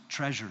lasting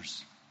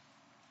treasures.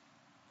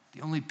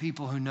 The only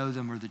people who know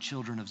them are the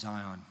children of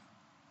Zion,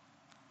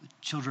 the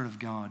children of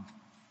God.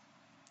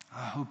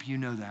 I hope you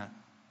know that.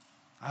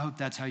 I hope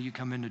that's how you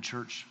come into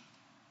church.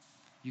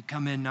 You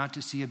come in not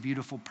to see a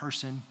beautiful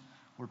person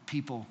or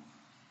people,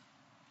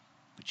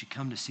 but you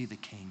come to see the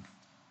King.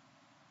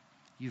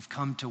 You've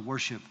come to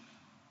worship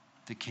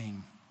the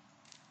King.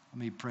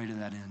 Let me pray to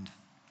that end.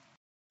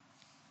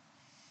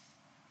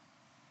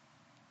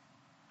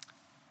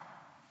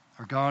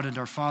 Our God and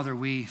our Father,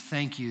 we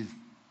thank you.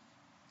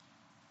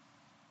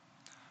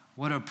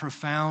 What a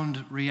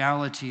profound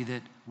reality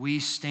that we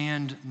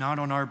stand not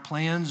on our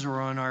plans or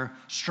on our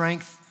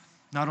strength,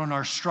 not on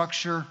our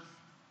structure,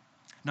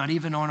 not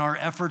even on our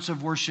efforts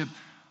of worship.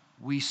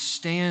 We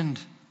stand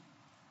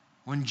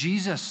on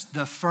Jesus,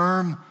 the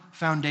firm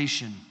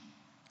foundation.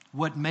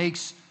 What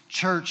makes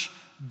church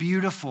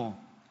beautiful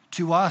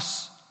to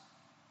us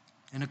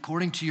and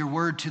according to your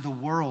word to the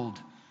world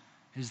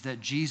is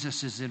that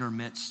Jesus is in our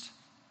midst.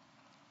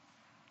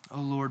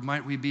 Oh Lord,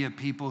 might we be a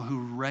people who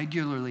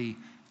regularly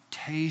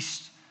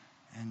taste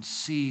and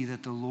see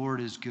that the Lord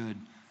is good,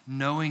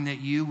 knowing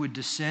that you would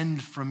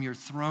descend from your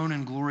throne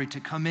in glory to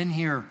come in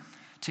here,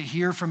 to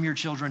hear from your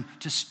children,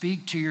 to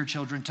speak to your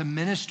children, to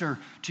minister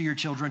to your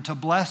children, to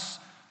bless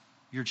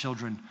your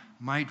children.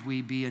 Might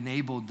we be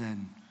enabled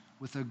then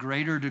with a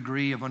greater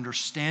degree of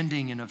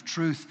understanding and of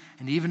truth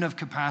and even of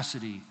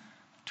capacity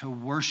to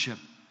worship,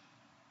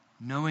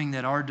 knowing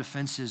that our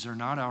defenses are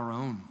not our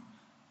own,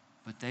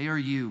 but they are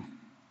you.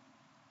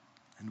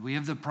 And we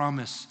have the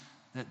promise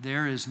that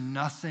there is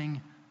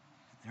nothing,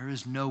 there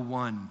is no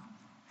one,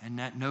 and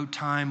at no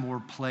time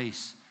or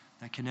place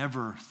that can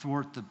ever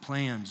thwart the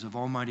plans of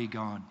Almighty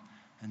God.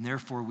 And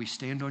therefore we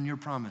stand on your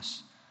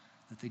promise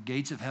that the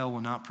gates of hell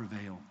will not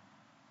prevail,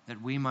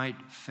 that we might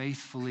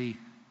faithfully,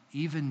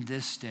 even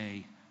this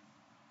day,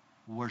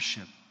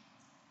 worship.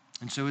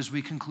 And so as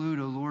we conclude,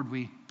 O Lord,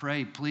 we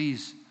pray,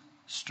 please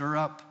stir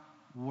up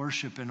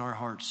worship in our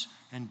hearts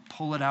and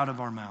pull it out of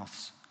our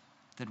mouths,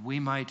 that we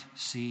might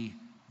see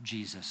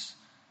Jesus.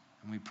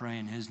 And we pray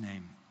in his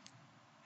name.